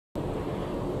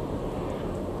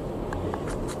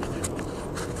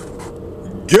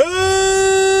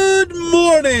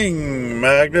morning,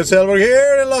 Magnus Hellberg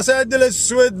here in Los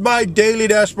Angeles with my daily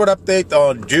dashboard update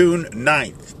on June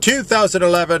 9th,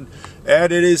 2011.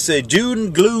 And it is a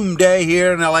June gloom day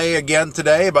here in LA again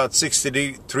today, about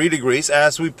 63 degrees.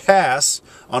 As we pass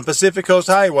on Pacific Coast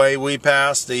Highway, we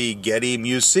pass the Getty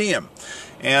Museum.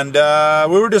 And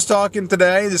we were just talking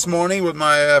this morning with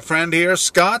my friend here,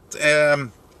 Scott,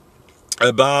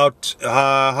 about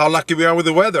how lucky we are with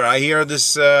the weather. I hear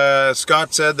this,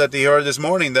 Scott said that he heard this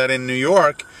morning that in New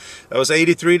York it was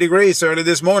 83 degrees early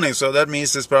this morning, so that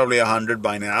means it's probably 100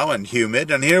 by now and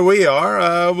humid. And here we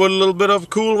are with a little bit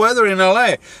of cool weather in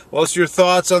LA. What's your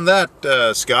thoughts on that,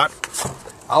 Scott?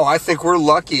 Oh, I think we're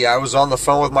lucky. I was on the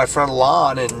phone with my friend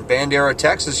Lon in Bandera,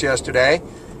 Texas yesterday,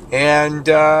 and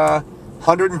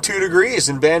 102 degrees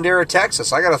in Bandera,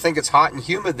 Texas. I got to think it's hot and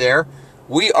humid there.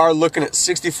 We are looking at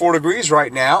 64 degrees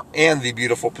right now and the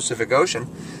beautiful Pacific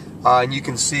Ocean. And you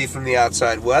can see from the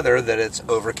outside weather that it's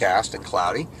overcast and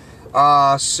cloudy.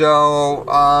 I'd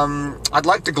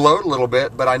like to gloat a little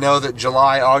bit, but I know that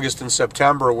July, August, and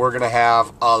September we're going to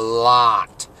have a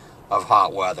lot of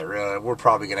hot weather. We're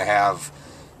probably going to have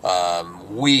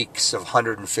weeks of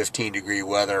 115 degree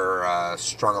weather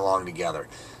strung along together.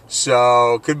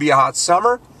 So it could be a hot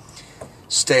summer.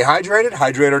 Stay hydrated,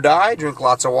 hydrate or die, drink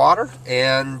lots of water,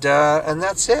 and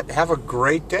that's it. Have a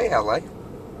great day, LA.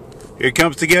 Here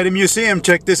comes the Getty Museum.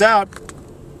 Check this out.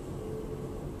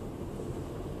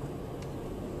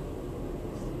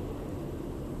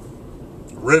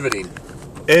 Riveting.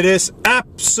 It is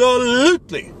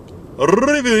absolutely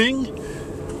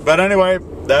riveting. But anyway,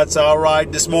 that's our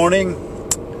ride this morning.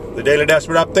 The Daily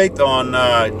Dashboard Update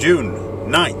on June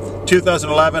 9th,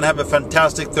 2011. Have a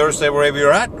fantastic Thursday wherever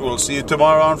you're at. We'll see you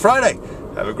tomorrow on Friday.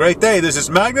 Have a great day. This is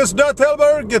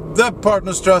Magnus.Hellberg at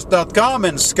thepartnerstrust.com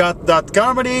and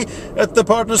Scott.Carmody at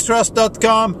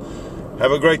thepartnerstrust.com.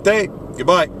 Have a great day.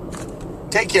 Goodbye.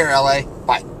 Take care, LA.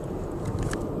 Bye.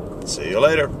 See you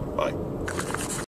later. Bye.